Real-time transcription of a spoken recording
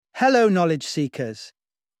Hello, knowledge seekers.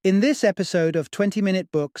 In this episode of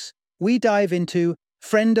 20-Minute Books, we dive into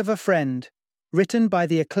Friend of a Friend, written by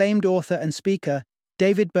the acclaimed author and speaker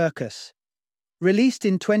David Burkus. Released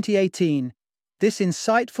in 2018, this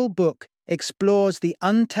insightful book explores the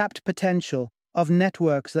untapped potential of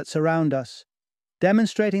networks that surround us,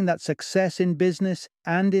 demonstrating that success in business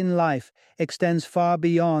and in life extends far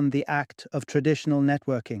beyond the act of traditional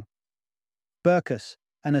networking. Burkus,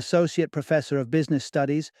 an associate professor of business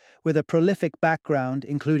studies with a prolific background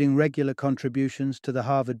including regular contributions to the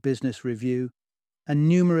Harvard Business Review and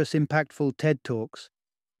numerous impactful TED Talks,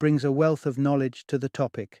 brings a wealth of knowledge to the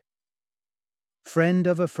topic. Friend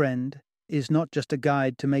of a Friend is not just a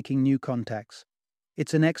guide to making new contacts.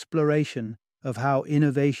 It's an exploration of how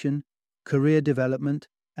innovation, career development,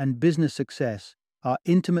 and business success are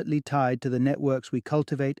intimately tied to the networks we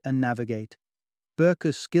cultivate and navigate.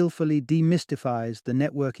 Burkus skillfully demystifies the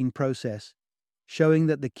networking process, showing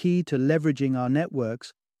that the key to leveraging our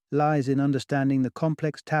networks lies in understanding the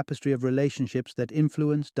complex tapestry of relationships that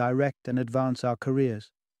influence, direct, and advance our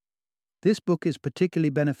careers. This book is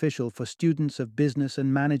particularly beneficial for students of business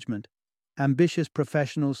and management, ambitious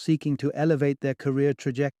professionals seeking to elevate their career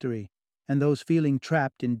trajectory, and those feeling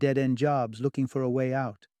trapped in dead-end jobs looking for a way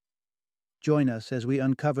out. Join us as we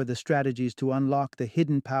uncover the strategies to unlock the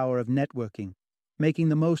hidden power of networking, making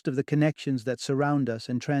the most of the connections that surround us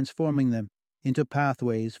and transforming them into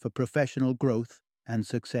pathways for professional growth and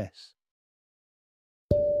success.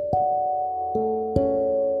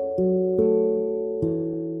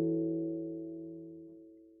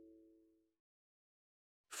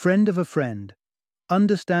 Friend of a Friend: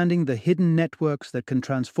 Understanding the Hidden Networks That Can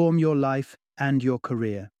Transform Your Life and Your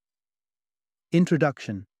Career.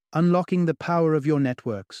 Introduction: Unlocking the Power of Your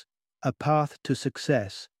Networks, A Path to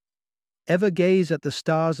Success. Ever gaze at the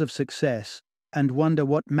stars of success and wonder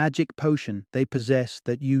what magic potion they possess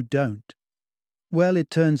that you don't? Well,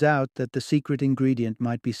 it turns out that the secret ingredient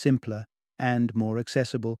might be simpler and more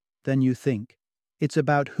accessible than you think. It's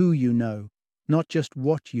about who you know, not just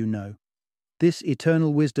what you know. This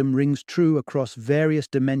eternal wisdom rings true across various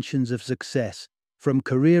dimensions of success, from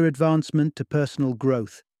career advancement to personal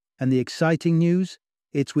growth. And the exciting news?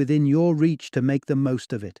 It's within your reach to make the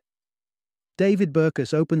most of it. David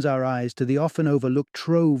Burkus opens our eyes to the often overlooked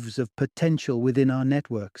troves of potential within our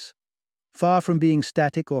networks. Far from being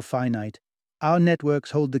static or finite, our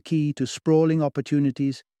networks hold the key to sprawling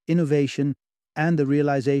opportunities, innovation, and the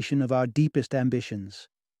realization of our deepest ambitions.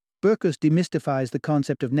 Burkus demystifies the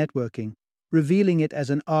concept of networking, revealing it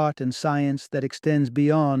as an art and science that extends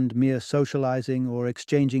beyond mere socializing or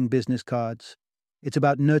exchanging business cards. It's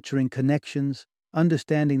about nurturing connections,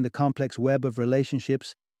 understanding the complex web of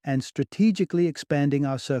relationships, and strategically expanding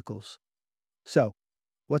our circles. So,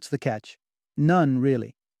 what's the catch? None,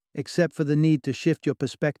 really, except for the need to shift your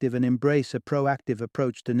perspective and embrace a proactive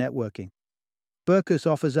approach to networking. Burkus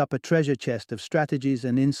offers up a treasure chest of strategies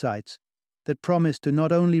and insights that promise to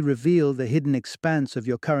not only reveal the hidden expanse of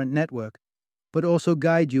your current network, but also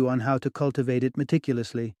guide you on how to cultivate it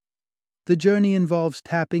meticulously. The journey involves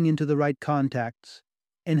tapping into the right contacts,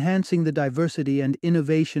 enhancing the diversity and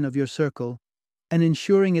innovation of your circle, and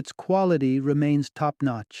ensuring its quality remains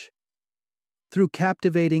top-notch. Through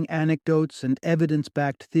captivating anecdotes and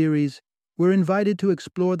evidence-backed theories, we're invited to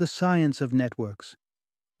explore the science of networks.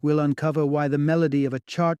 We'll uncover why the melody of a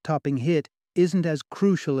chart-topping hit isn't as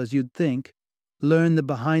crucial as you'd think, learn the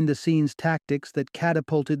behind-the-scenes tactics that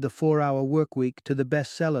catapulted the 4-hour workweek to the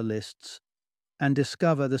bestseller lists, and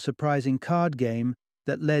discover the surprising card game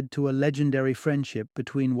that led to a legendary friendship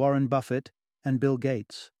between Warren Buffett and Bill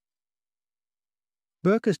Gates.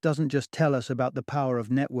 Burkus doesn't just tell us about the power of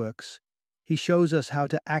networks. He shows us how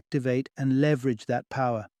to activate and leverage that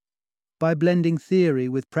power. By blending theory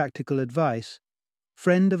with practical advice,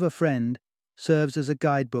 Friend of a Friend serves as a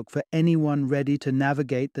guidebook for anyone ready to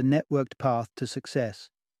navigate the networked path to success.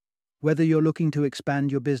 Whether you're looking to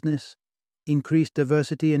expand your business, increase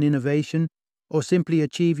diversity and innovation, or simply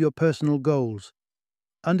achieve your personal goals,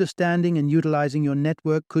 understanding and utilizing your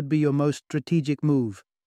network could be your most strategic move.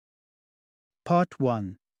 Part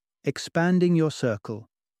 1. Expanding Your Circle: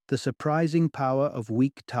 The Surprising Power of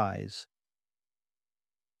Weak Ties.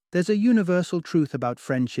 There's a universal truth about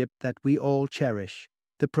friendship that we all cherish,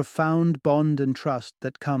 the profound bond and trust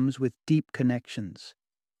that comes with deep connections.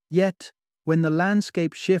 Yet, when the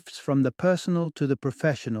landscape shifts from the personal to the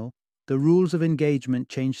professional, the rules of engagement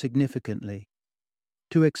change significantly.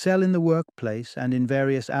 To excel in the workplace and in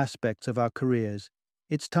various aspects of our careers,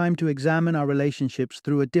 it's time to examine our relationships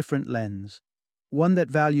through a different lens, one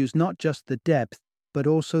that values not just the depth, but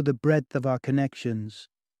also the breadth of our connections.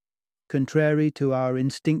 Contrary to our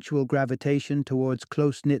instinctual gravitation towards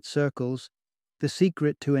close-knit circles, the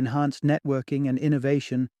secret to enhanced networking and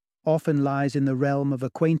innovation often lies in the realm of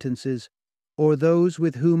acquaintances, or those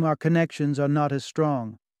with whom our connections are not as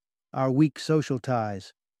strong, our weak social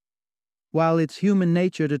ties. While it's human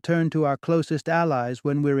nature to turn to our closest allies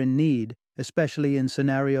when we're in need, especially in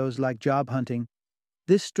scenarios like job hunting,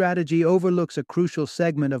 this strategy overlooks a crucial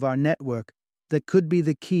segment of our network that could be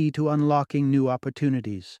the key to unlocking new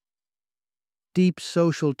opportunities. Deep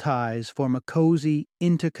social ties form a cozy,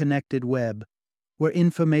 interconnected web where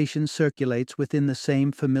information circulates within the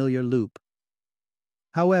same familiar loop.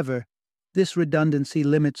 However, this redundancy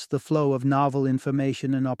limits the flow of novel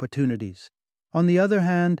information and opportunities. On the other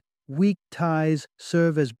hand, weak ties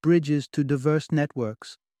serve as bridges to diverse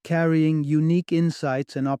networks, carrying unique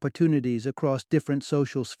insights and opportunities across different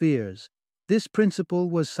social spheres. This principle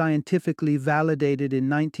was scientifically validated in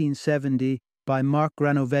 1970 by Mark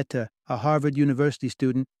Granovetter, a Harvard University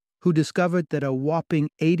student, who discovered that a whopping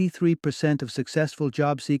 83% of successful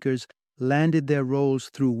job seekers landed their roles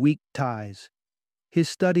through weak ties. His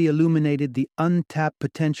study illuminated the untapped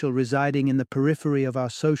potential residing in the periphery of our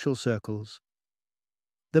social circles.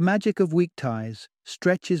 The magic of weak ties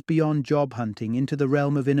stretches beyond job hunting into the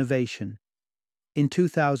realm of innovation. In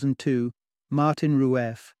 2002, Martin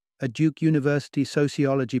Rueff, a Duke University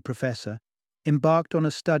sociology professor, embarked on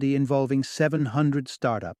a study involving 700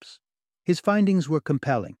 startups. His findings were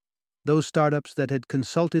compelling. Those startups that had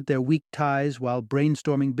consulted their weak ties while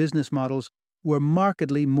brainstorming business models were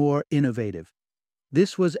markedly more innovative.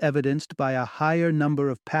 This was evidenced by a higher number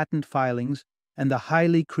of patent filings and the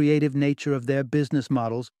highly creative nature of their business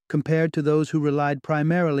models compared to those who relied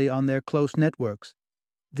primarily on their close networks.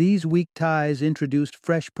 These weak ties introduced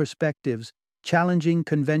fresh perspectives, challenging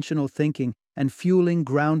conventional thinking and fueling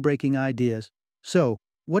groundbreaking ideas. So,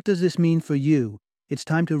 what does this mean for you? It's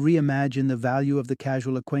time to reimagine the value of the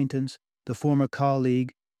casual acquaintance, the former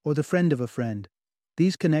colleague, or the friend of a friend.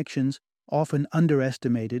 These connections, often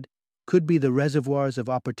underestimated, could be the reservoirs of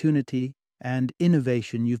opportunity and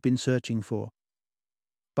innovation you've been searching for.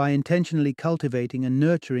 By intentionally cultivating and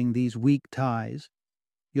nurturing these weak ties,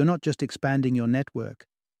 you're not just expanding your network,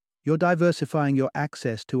 you're diversifying your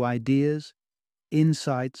access to ideas,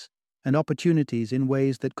 insights, and opportunities in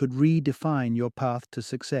ways that could redefine your path to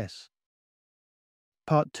success.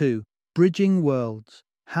 Part 2. Bridging Worlds.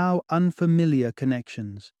 How Unfamiliar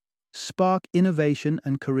Connections Spark Innovation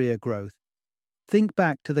and Career Growth. Think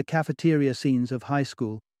back to the cafeteria scenes of high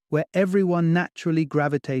school, where everyone naturally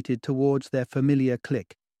gravitated towards their familiar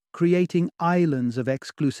clique, creating islands of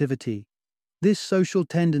exclusivity. This social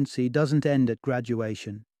tendency doesn't end at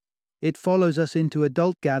graduation. It follows us into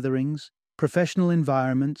adult gatherings, professional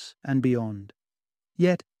environments, and beyond.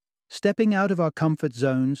 Yet, stepping out of our comfort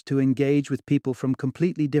zones to engage with people from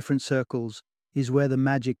completely different circles is where the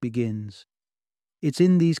magic begins. It's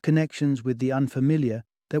in these connections with the unfamiliar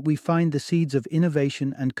that we find the seeds of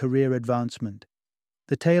innovation and career advancement.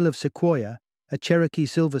 The tale of Sequoia, a Cherokee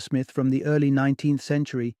silversmith from the early 19th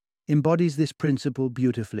century, embodies this principle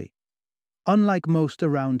beautifully. Unlike most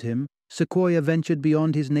around him, Sequoia ventured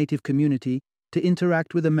beyond his native community to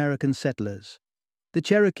interact with American settlers. The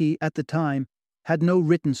Cherokee, at the time, had no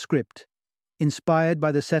written script. Inspired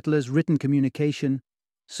by the settlers' written communication,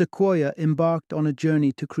 Sequoia embarked on a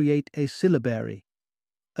journey to create a syllabary,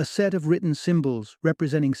 a set of written symbols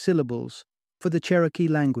representing syllables for the Cherokee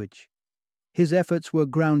language. His efforts were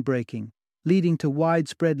groundbreaking, leading to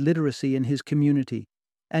widespread literacy in his community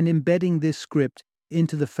and embedding this script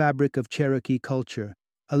into the fabric of Cherokee culture,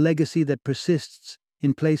 a legacy that persists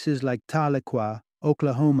in places like Tahlequah,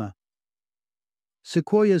 Oklahoma.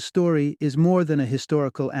 Sequoia's story is more than a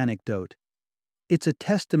historical anecdote. It's a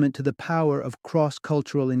testament to the power of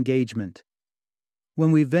cross-cultural engagement.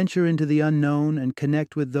 When we venture into the unknown and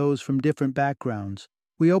connect with those from different backgrounds,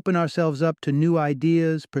 we open ourselves up to new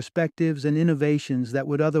ideas, perspectives, and innovations that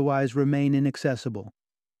would otherwise remain inaccessible.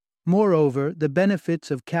 Moreover, the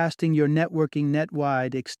benefits of casting your networking net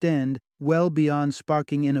wide extend well beyond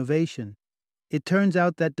sparking innovation. It turns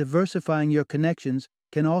out that diversifying your connections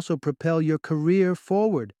can also propel your career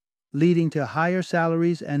forward, leading to higher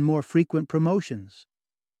salaries and more frequent promotions.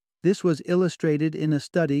 This was illustrated in a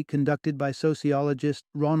study conducted by sociologist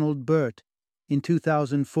Ronald Burt in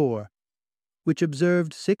 2004, which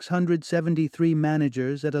observed 673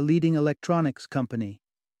 managers at a leading electronics company.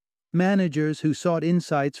 Managers who sought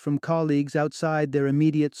insights from colleagues outside their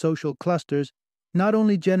immediate social clusters not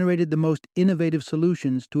only generated the most innovative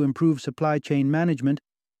solutions to improve supply chain management,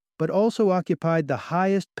 but also occupied the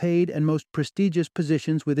highest paid and most prestigious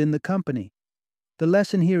positions within the company. The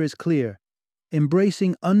lesson here is clear.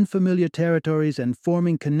 Embracing unfamiliar territories and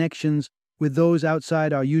forming connections with those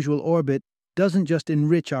outside our usual orbit doesn't just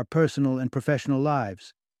enrich our personal and professional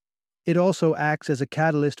lives. It also acts as a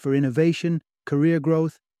catalyst for innovation, career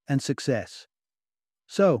growth, and success.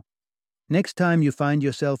 So, next time you find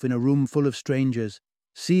yourself in a room full of strangers,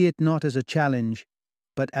 see it not as a challenge,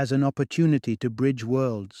 but as an opportunity to bridge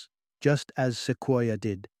worlds, just as Sequoia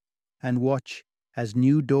did, and watch as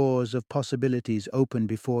new doors of possibilities open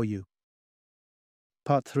before you.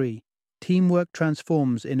 Part 3. Teamwork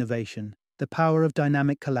transforms innovation, the power of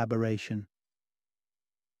dynamic collaboration.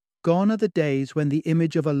 Gone are the days when the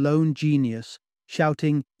image of a lone genius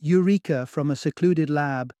shouting "Eureka" from a secluded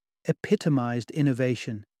lab epitomized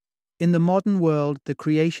innovation. In the modern world, the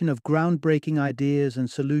creation of groundbreaking ideas and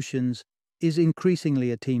solutions is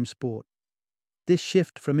increasingly a team sport. This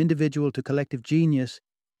shift from individual to collective genius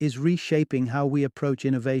is reshaping how we approach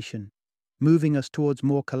innovation, moving us towards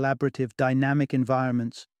more collaborative, dynamic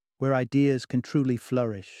environments where ideas can truly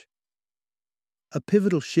flourish. A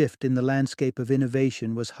pivotal shift in the landscape of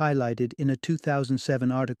innovation was highlighted in a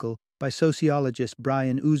 2007 article by sociologist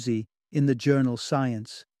Brian Uzzi in the journal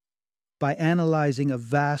Science. By analyzing a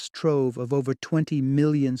vast trove of over 20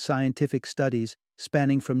 million scientific studies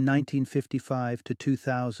spanning from 1955 to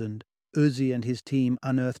 2000, Uzzi and his team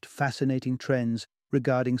unearthed fascinating trends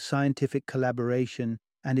regarding scientific collaboration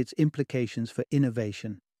and its implications for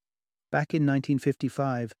innovation. Back in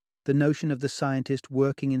 1955, the notion of the scientist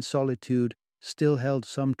working in solitude still held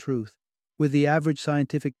some truth, with the average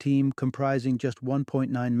scientific team comprising just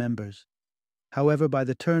 1.9 members. However, by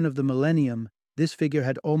the turn of the millennium, this figure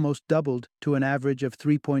had almost doubled to an average of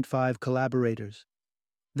 3.5 collaborators.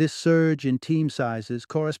 This surge in team sizes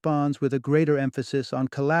corresponds with a greater emphasis on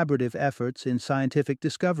collaborative efforts in scientific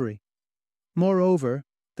discovery. Moreover,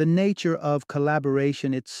 the nature of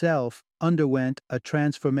collaboration itself underwent a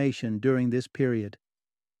transformation during this period.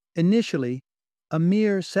 Initially, a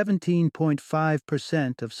mere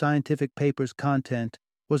 17.5% of scientific papers' content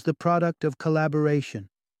was the product of collaboration,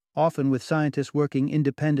 often with scientists working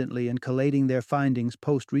independently and collating their findings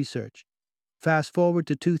post-research. Fast forward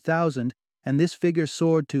to 2000, and this figure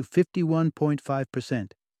soared to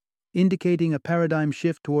 51.5%, indicating a paradigm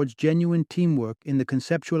shift towards genuine teamwork in the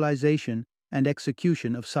conceptualization and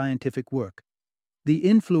execution of scientific work. The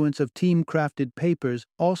influence of team-crafted papers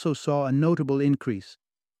also saw a notable increase.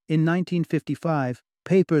 In 1955,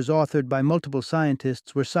 papers authored by multiple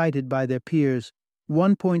scientists were cited by their peers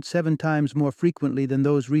 1.7 times more frequently than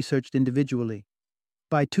those researched individually.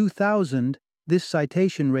 By 2000, this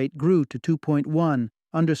citation rate grew to 2.1,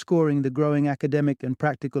 underscoring the growing academic and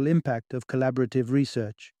practical impact of collaborative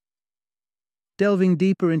research. Delving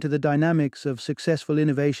deeper into the dynamics of successful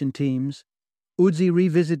innovation teams, Uzzi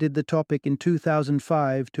revisited the topic in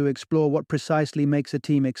 2005 to explore what precisely makes a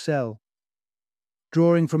team excel.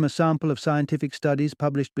 Drawing from a sample of scientific studies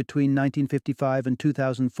published between 1955 and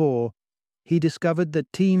 2004, he discovered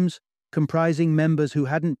that teams comprising members who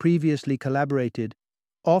hadn't previously collaborated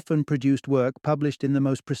often produced work published in the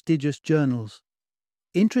most prestigious journals.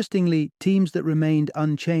 Interestingly, teams that remained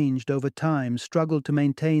unchanged over time struggled to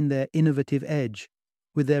maintain their innovative edge,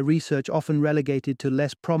 with their research often relegated to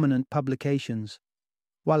less prominent publications.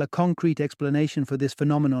 While a concrete explanation for this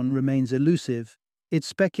phenomenon remains elusive, it's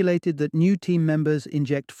speculated that new team members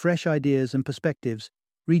inject fresh ideas and perspectives,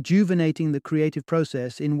 rejuvenating the creative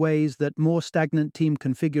process in ways that more stagnant team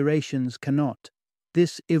configurations cannot.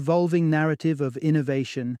 This evolving narrative of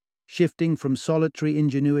innovation, shifting from solitary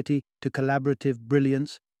ingenuity to collaborative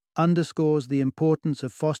brilliance, underscores the importance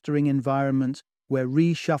of fostering environments where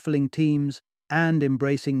reshuffling teams and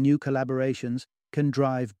embracing new collaborations can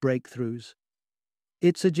drive breakthroughs.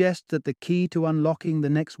 It suggests that the key to unlocking the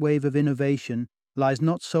next wave of innovation lies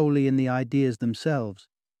not solely in the ideas themselves,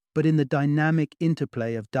 but in the dynamic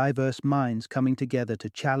interplay of diverse minds coming together to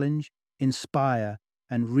challenge, inspire,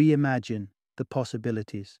 and reimagine the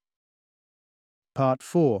possibilities. Part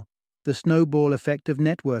 4. The snowball effect of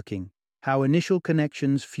networking, how initial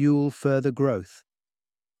connections fuel further growth.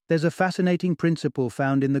 There's a fascinating principle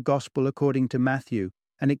found in the Gospel according to Matthew,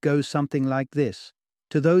 and it goes something like this: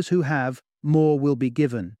 "To those who have, more will be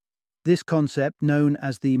given." This concept, known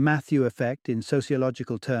as the Matthew effect in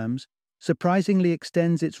sociological terms, surprisingly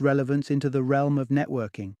extends its relevance into the realm of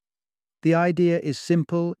networking. The idea is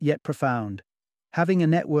simple yet profound. Having a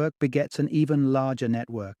network begets an even larger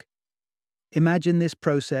network. Imagine this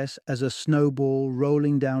process as a snowball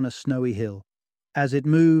rolling down a snowy hill. As it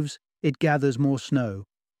moves, it gathers more snow,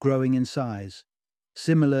 growing in size.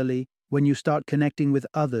 Similarly, when you start connecting with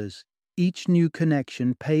others, each new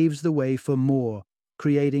connection paves the way for more,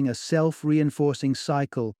 creating a self-reinforcing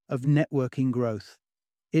cycle of networking growth.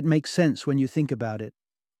 It makes sense when you think about it.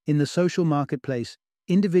 In the social marketplace,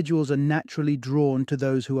 individuals are naturally drawn to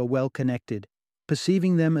those who are well connected,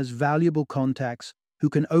 perceiving them as valuable contacts who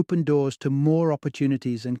can open doors to more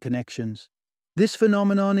opportunities and connections. This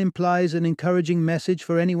phenomenon implies an encouraging message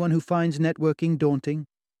for anyone who finds networking daunting.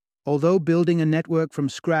 Although building a network from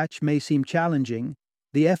scratch may seem challenging,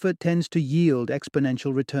 the effort tends to yield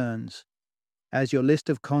exponential returns. As your list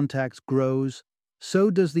of contacts grows, so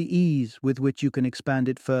does the ease with which you can expand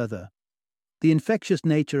it further. The infectious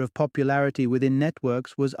nature of popularity within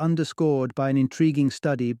networks was underscored by an intriguing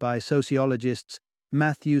study by sociologists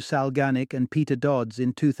Matthew Salganik and Peter Dodds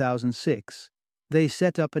in 2006. They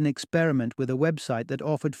set up an experiment with a website that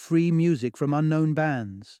offered free music from unknown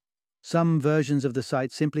bands. Some versions of the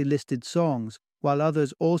site simply listed songs, while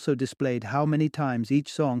others also displayed how many times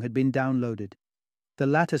each song had been downloaded. The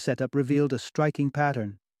latter setup revealed a striking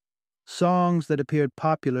pattern. Songs that appeared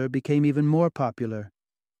popular became even more popular,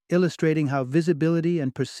 illustrating how visibility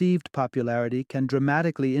and perceived popularity can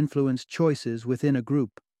dramatically influence choices within a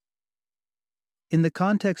group. In the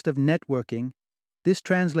context of networking, this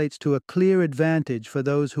translates to a clear advantage for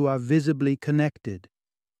those who are visibly connected.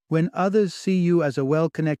 When others see you as a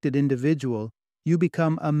well-connected individual, you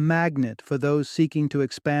become a magnet for those seeking to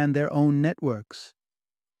expand their own networks.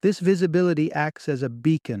 This visibility acts as a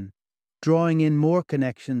beacon, drawing in more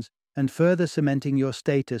connections and further cementing your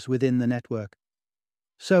status within the network.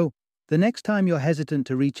 So, the next time you're hesitant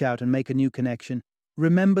to reach out and make a new connection,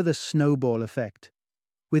 remember the snowball effect.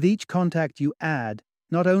 With each contact you add,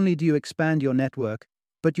 not only do you expand your network,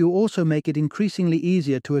 but you also make it increasingly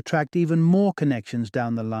easier to attract even more connections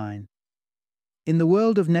down the line. In the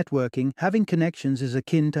world of networking, having connections is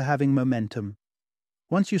akin to having momentum.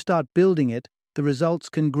 Once you start building it, the results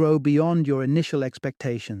can grow beyond your initial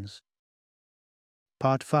expectations.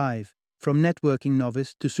 Part 5. From Networking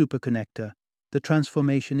Novice to Superconnector, the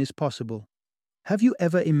transformation is possible. Have you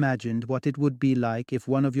ever imagined what it would be like if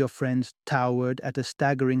one of your friends towered at a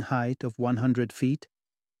staggering height of 100 feet?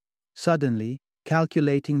 Suddenly,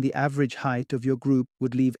 calculating the average height of your group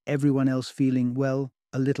would leave everyone else feeling, well,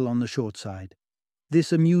 a little on the short side.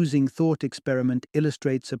 This amusing thought experiment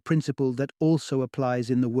illustrates a principle that also applies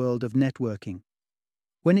in the world of networking.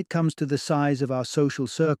 When it comes to the size of our social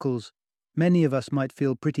circles, many of us might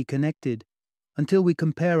feel pretty connected until we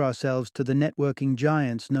compare ourselves to the networking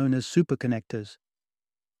giants known as superconnectors.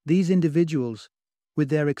 These individuals, with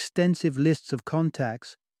their extensive lists of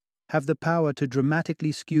contacts, have the power to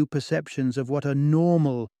dramatically skew perceptions of what a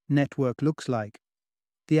normal network looks like.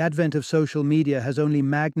 The advent of social media has only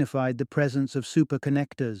magnified the presence of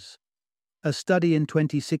superconnectors. A study in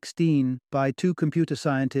 2016 by two computer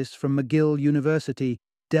scientists from McGill University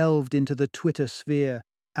delved into the Twitter sphere,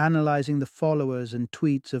 analyzing the followers and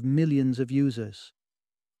tweets of millions of users.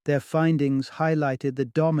 Their findings highlighted the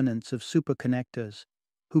dominance of superconnectors,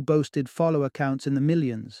 who boasted follower counts in the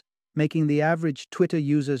millions, making the average Twitter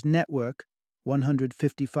user's network,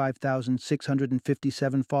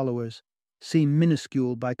 155,657 followers, seem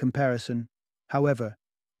minuscule by comparison. However,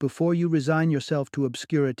 before you resign yourself to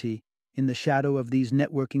obscurity in the shadow of these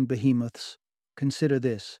networking behemoths, consider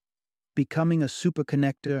this. Becoming a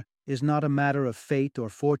superconnector is not a matter of fate or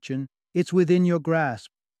fortune, it's within your grasp.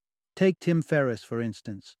 Take Tim Ferriss, for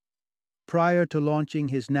instance. Prior to launching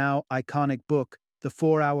his now iconic book, The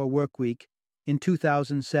 4-Hour Workweek, in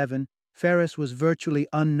 2007, Ferriss was virtually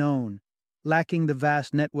unknown, lacking the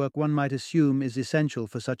vast network one might assume is essential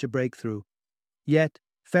for such a breakthrough. Yet,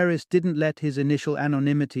 Ferriss didn't let his initial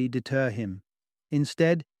anonymity deter him.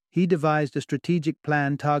 Instead, he devised a strategic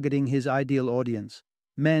plan targeting his ideal audience,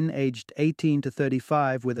 men aged 18 to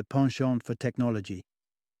 35 with a penchant for technology.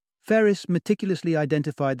 Ferriss meticulously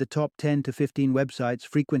identified the top 10 to 15 websites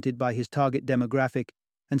frequented by his target demographic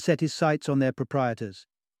and set his sights on their proprietors.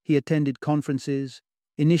 He attended conferences,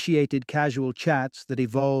 initiated casual chats that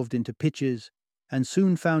evolved into pitches, and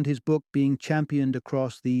soon found his book being championed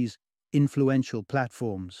across these influential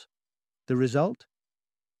platforms. The result?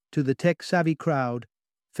 To the tech-savvy crowd,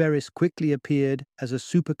 Ferriss quickly appeared as a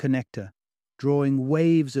superconnector, drawing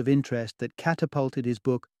waves of interest that catapulted his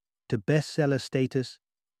book to bestseller status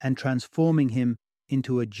and transforming him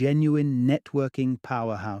into a genuine networking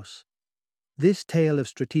powerhouse. This tale of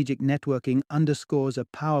strategic networking underscores a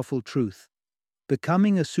powerful truth.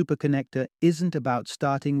 Becoming a superconnector isn't about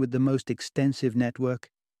starting with the most extensive network.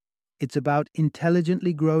 It's about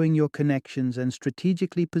intelligently growing your connections and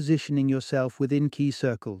strategically positioning yourself within key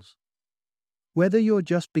circles. Whether you're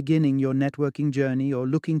just beginning your networking journey or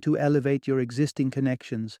looking to elevate your existing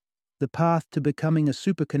connections, the path to becoming a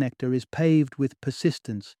superconnector is paved with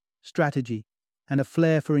persistence, strategy, and a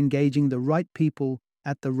flair for engaging the right people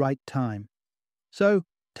at the right time. So,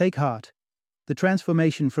 Take heart. The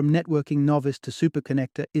transformation from networking novice to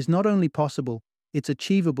superconnector is not only possible, it's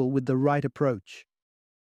achievable with the right approach.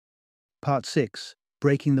 Part 6.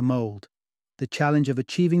 Breaking the Mold. The challenge of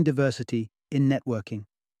achieving diversity in networking.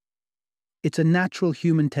 It's a natural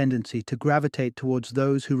human tendency to gravitate towards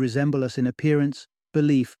those who resemble us in appearance,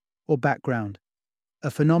 belief, or background. A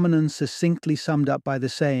phenomenon succinctly summed up by the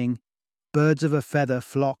saying, "Birds of a feather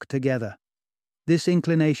flock together." This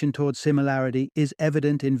inclination towards similarity is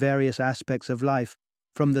evident in various aspects of life,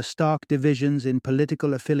 from the stark divisions in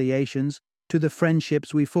political affiliations to the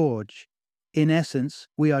friendships we forge. In essence,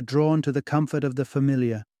 we are drawn to the comfort of the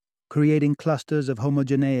familiar, creating clusters of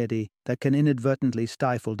homogeneity that can inadvertently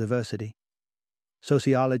stifle diversity.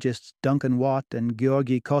 Sociologists Duncan Watt and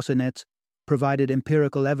Georgi Kosinets provided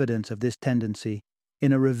empirical evidence of this tendency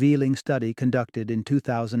in a revealing study conducted in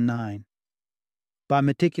 2009. By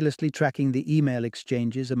meticulously tracking the email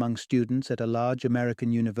exchanges among students at a large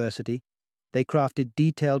American university, they crafted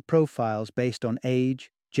detailed profiles based on age,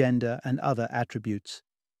 gender, and other attributes.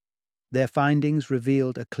 Their findings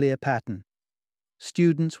revealed a clear pattern.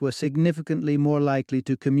 Students were significantly more likely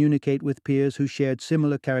to communicate with peers who shared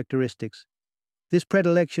similar characteristics. This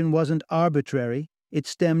predilection wasn't arbitrary, it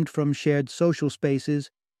stemmed from shared social spaces,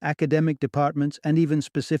 academic departments, and even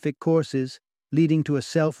specific courses, leading to a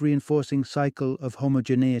self-reinforcing cycle of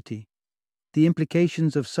homogeneity. The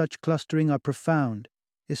implications of such clustering are profound,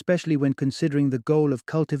 especially when considering the goal of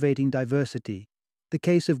cultivating diversity. The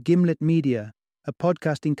case of Gimlet Media, a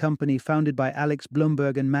podcasting company founded by Alex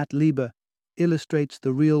Blumberg and Matt Lieber, illustrates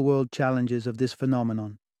the real-world challenges of this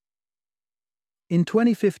phenomenon. In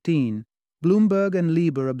 2015, Bloomberg and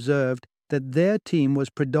Lieber observed that their team was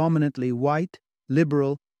predominantly white,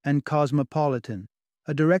 liberal, and cosmopolitan,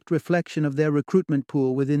 a direct reflection of their recruitment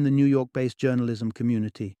pool within the New York-based journalism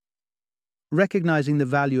community. Recognizing the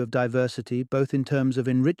value of diversity, both in terms of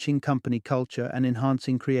enriching company culture and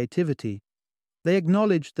enhancing creativity, they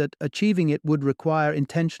acknowledged that achieving it would require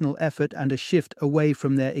intentional effort and a shift away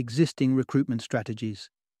from their existing recruitment strategies.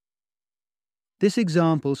 This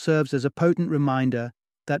example serves as a potent reminder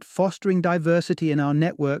that fostering diversity in our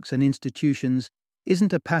networks and institutions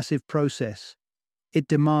isn't a passive process. It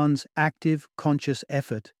demands active, conscious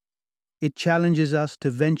effort. It challenges us to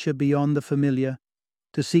venture beyond the familiar,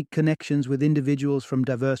 to seek connections with individuals from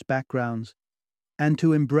diverse backgrounds, and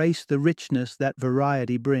to embrace the richness that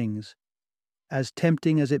variety brings. As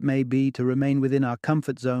tempting as it may be to remain within our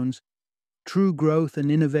comfort zones, true growth and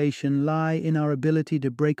innovation lie in our ability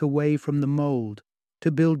to break away from the mold,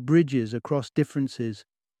 to build bridges across differences,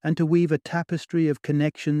 and to weave a tapestry of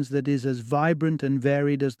connections that is as vibrant and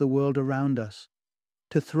varied as the world around us.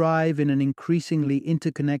 To thrive in an increasingly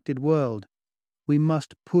interconnected world, we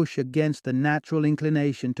must push against the natural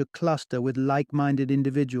inclination to cluster with like-minded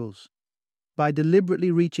individuals. By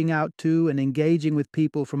deliberately reaching out to and engaging with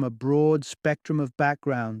people from a broad spectrum of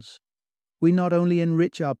backgrounds, we not only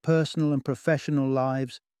enrich our personal and professional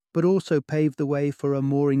lives, but also pave the way for a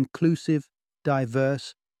more inclusive,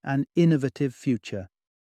 diverse, and innovative future.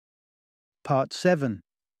 Part 7.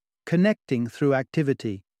 Connecting through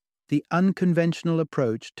activity, the unconventional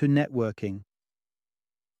approach to networking.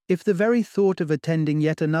 If the very thought of attending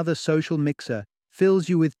yet another social mixer fills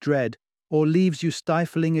you with dread or leaves you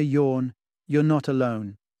stifling a yawn, you're not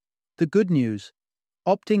alone. The good news: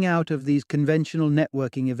 opting out of these conventional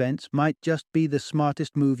networking events might just be the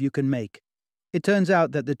smartest move you can make. It turns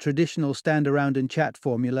out that the traditional stand-around-and-chat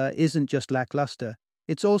formula isn't just lackluster,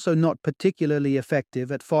 it's also not particularly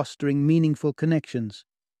effective at fostering meaningful connections.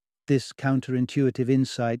 This counterintuitive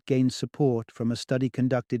insight gained support from a study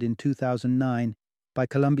conducted in 2009 by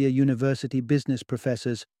Columbia University business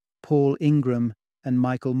professors Paul Ingram and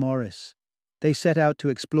Michael Morris. They set out to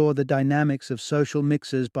explore the dynamics of social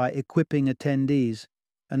mixers by equipping attendees,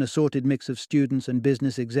 an assorted mix of students and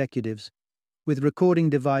business executives, with recording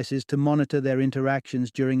devices to monitor their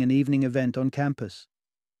interactions during an evening event on campus.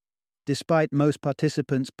 Despite most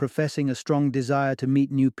participants professing a strong desire to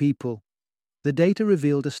meet new people, the data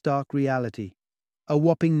revealed a stark reality. A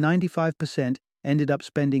whopping 95% ended up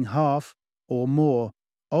spending half or more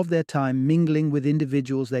of their time mingling with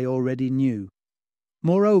individuals they already knew.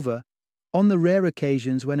 Moreover, on the rare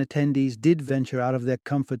occasions when attendees did venture out of their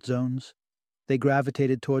comfort zones, they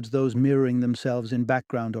gravitated towards those mirroring themselves in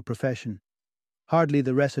background or profession. Hardly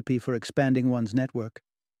the recipe for expanding one's network.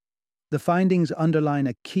 The findings underline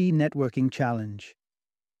a key networking challenge.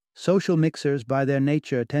 Social mixers, by their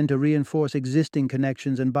nature, tend to reinforce existing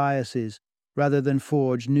connections and biases rather than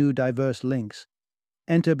forge new diverse links.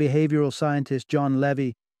 Enter behavioral scientist John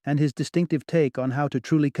Levy and his distinctive take on how to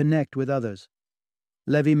truly connect with others.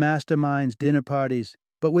 Levy masterminds dinner parties,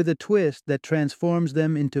 but with a twist that transforms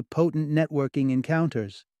them into potent networking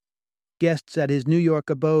encounters. Guests at his New York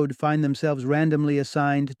abode find themselves randomly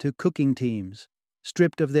assigned to cooking teams,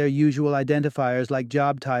 stripped of their usual identifiers like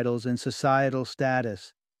job titles and societal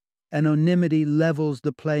status. Anonymity levels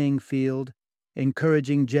the playing field,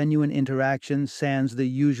 encouraging genuine interaction sans the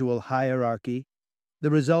usual hierarchy.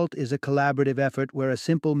 The result is a collaborative effort where a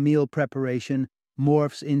simple meal preparation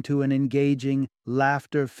morphs into an engaging,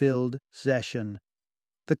 laughter-filled session.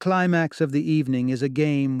 The climax of the evening is a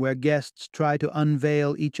game where guests try to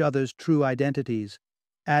unveil each other's true identities,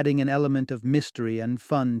 adding an element of mystery and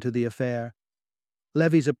fun to the affair.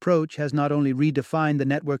 Levy's approach has not only redefined the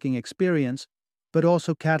networking experience, but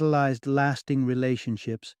also catalyzed lasting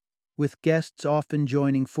relationships, with guests often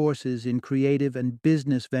joining forces in creative and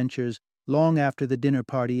business ventures long after the dinner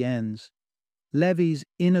party ends. Levy's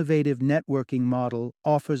innovative networking model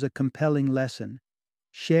offers a compelling lesson.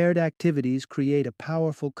 Shared activities create a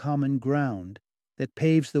powerful common ground that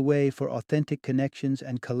paves the way for authentic connections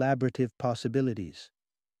and collaborative possibilities.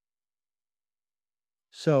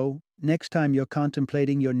 So, next time you're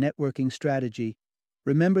contemplating your networking strategy,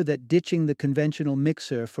 remember that ditching the conventional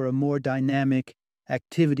mixer for a more dynamic,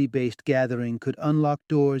 activity-based gathering could unlock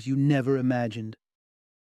doors you never imagined.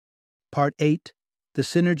 Part 8. The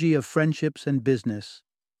Synergy of Friendships and Business,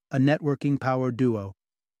 a Networking Power Duo.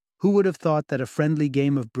 Who would have thought that a friendly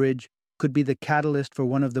game of bridge could be the catalyst for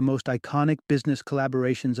one of the most iconic business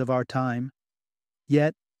collaborations of our time?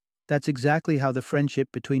 Yet, that's exactly how the friendship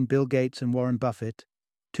between Bill Gates and Warren Buffett,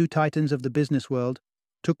 two titans of the business world,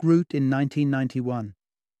 took root in 1991.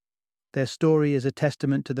 Their story is a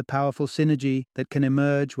testament to the powerful synergy that can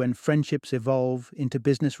emerge when friendships evolve into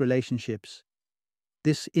business relationships.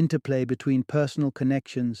 This interplay between personal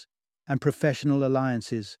connections and professional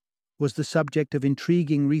alliances was the subject of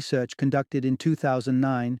intriguing research conducted in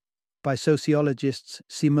 2009 by sociologists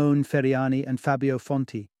Simone Ferriani and Fabio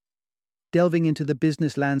Fonti. Delving into the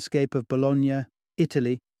business landscape of Bologna,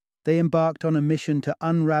 Italy, they embarked on a mission to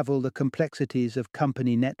unravel the complexities of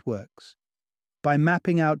company networks. By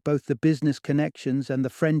mapping out both the business connections and the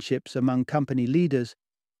friendships among company leaders,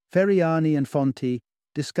 Ferriani and Fonti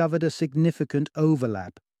discovered a significant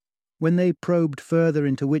overlap. When they probed further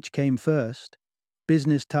into which came first,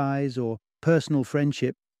 business ties or personal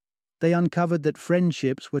friendship, they uncovered that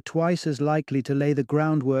friendships were twice as likely to lay the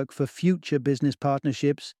groundwork for future business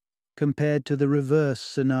partnerships compared to the reverse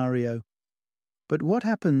scenario. But what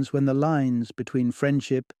happens when the lines between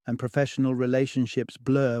friendship and professional relationships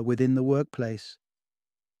blur within the workplace?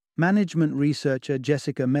 Management researcher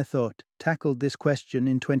Jessica Methot tackled this question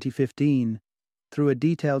in 2015 through a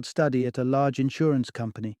detailed study at a large insurance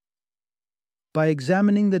company. By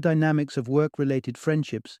examining the dynamics of work-related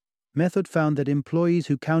friendships, Method found that employees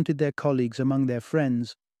who counted their colleagues among their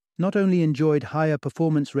friends not only enjoyed higher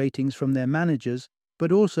performance ratings from their managers,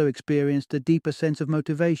 but also experienced a deeper sense of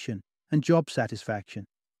motivation and job satisfaction.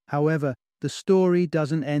 However, the story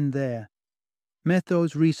doesn't end there.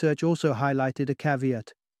 Method's research also highlighted a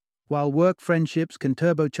caveat. While work friendships can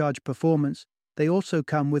turbocharge performance, they also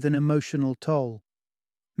come with an emotional toll.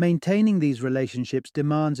 Maintaining these relationships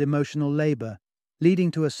demands emotional labor,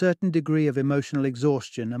 leading to a certain degree of emotional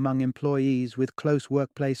exhaustion among employees with close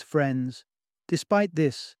workplace friends. Despite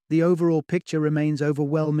this, the overall picture remains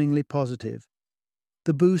overwhelmingly positive.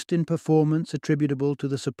 The boost in performance attributable to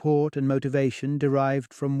the support and motivation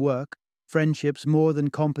derived from work friendships more than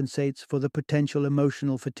compensates for the potential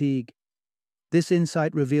emotional fatigue. This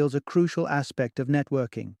insight reveals a crucial aspect of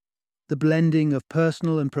networking. The blending of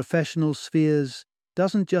personal and professional spheres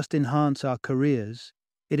doesn't just enhance our careers,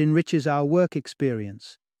 it enriches our work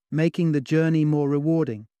experience, making the journey more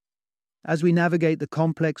rewarding. As we navigate the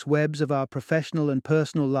complex webs of our professional and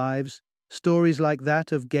personal lives, stories like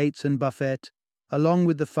that of Gates and Buffett, along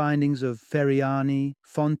with the findings of Ferriani,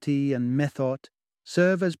 Fonti, and Methot,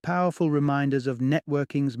 serve as powerful reminders of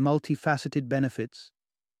networking's multifaceted benefits.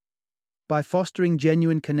 By fostering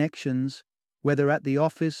genuine connections, whether at the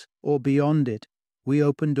office or beyond it, we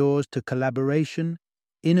open doors to collaboration,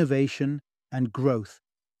 innovation, and growth,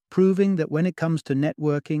 proving that when it comes to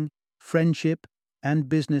networking, friendship, and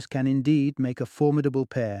business can indeed make a formidable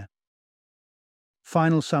pair.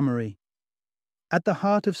 Final summary. At the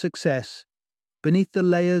heart of success, beneath the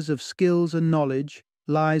layers of skills and knowledge,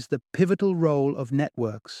 lies the pivotal role of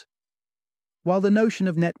networks. While the notion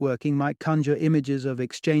of networking might conjure images of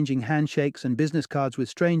exchanging handshakes and business cards with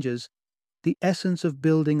strangers, the essence of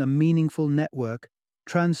building a meaningful network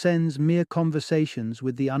transcends mere conversations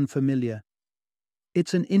with the unfamiliar.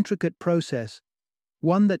 It's an intricate process,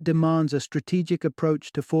 one that demands a strategic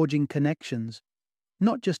approach to forging connections,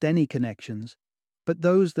 not just any connections, but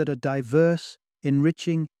those that are diverse,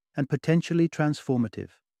 enriching, and potentially transformative.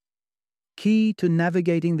 Key to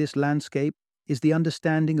navigating this landscape is the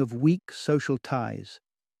understanding of weak social ties,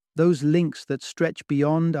 those links that stretch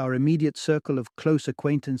beyond our immediate circle of close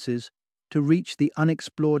acquaintances to reach the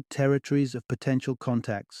unexplored territories of potential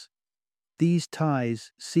contacts. These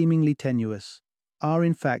ties, seemingly tenuous, are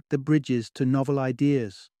in fact the bridges to novel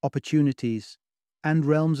ideas, opportunities, and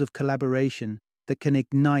realms of collaboration that can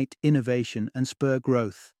ignite innovation and spur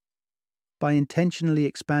growth. By intentionally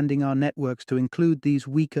expanding our networks to include these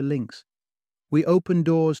weaker links, we open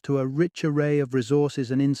doors to a rich array of resources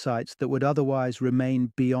and insights that would otherwise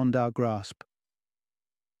remain beyond our grasp.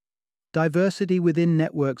 Diversity within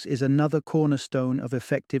networks is another cornerstone of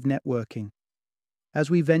effective networking. As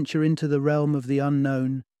we venture into the realm of the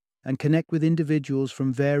unknown and connect with individuals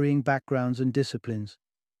from varying backgrounds and disciplines,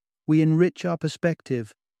 we enrich our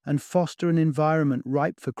perspective and foster an environment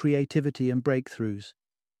ripe for creativity and breakthroughs.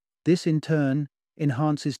 This, in turn,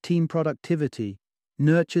 enhances team productivity,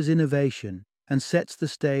 nurtures innovation, and sets the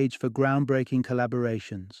stage for groundbreaking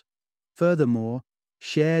collaborations. Furthermore,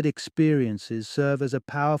 shared experiences serve as a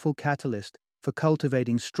powerful catalyst for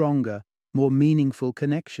cultivating stronger, more meaningful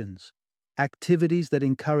connections, activities that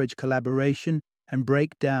encourage collaboration and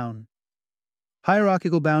break down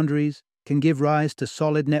hierarchical boundaries can give rise to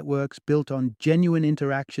solid networks built on genuine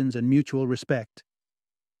interactions and mutual respect.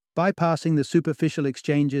 Bypassing the superficial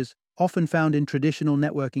exchanges often found in traditional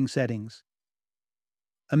networking settings.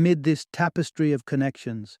 Amid this tapestry of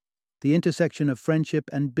connections, the intersection of friendship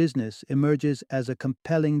and business emerges as a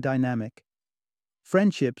compelling dynamic.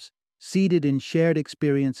 Friendships, seeded in shared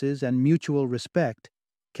experiences and mutual respect,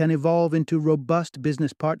 can evolve into robust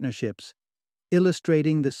business partnerships,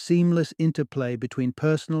 illustrating the seamless interplay between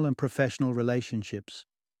personal and professional relationships.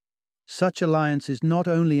 Such alliances not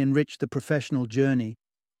only enrich the professional journey,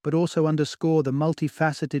 but also underscore the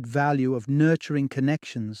multifaceted value of nurturing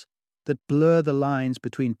connections that blur the lines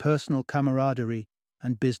between personal camaraderie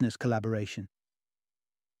and business collaboration.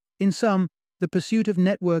 In sum, the pursuit of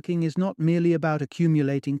networking is not merely about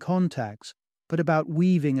accumulating contacts, but about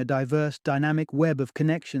weaving a diverse, dynamic web of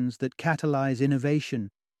connections that catalyze innovation,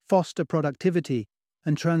 foster productivity,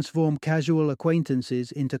 and transform casual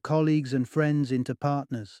acquaintances into colleagues and friends into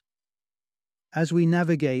partners. As we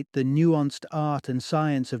navigate the nuanced art and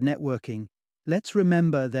science of networking, let's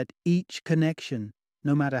remember that each connection,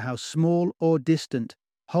 no matter how small or distant,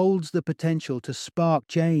 holds the potential to spark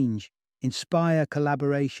change, inspire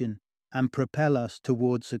collaboration, and propel us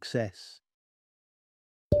toward success.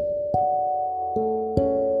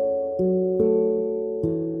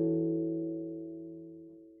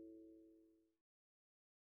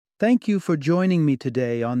 Thank you for joining me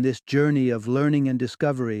today on this journey of learning and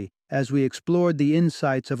discovery as we explored the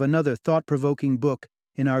insights of another thought-provoking book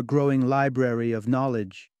in our growing library of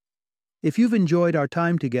knowledge. If you've enjoyed our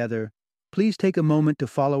time together, please take a moment to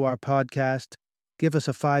follow our podcast, give us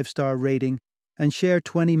a 5-star rating, and share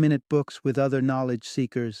 20-minute books with other knowledge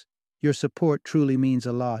seekers. Your support truly means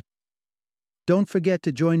a lot. Don't forget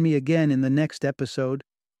to join me again in the next episode,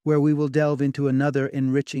 where we will delve into another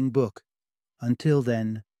enriching book. Until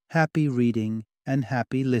then, happy reading and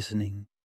happy listening.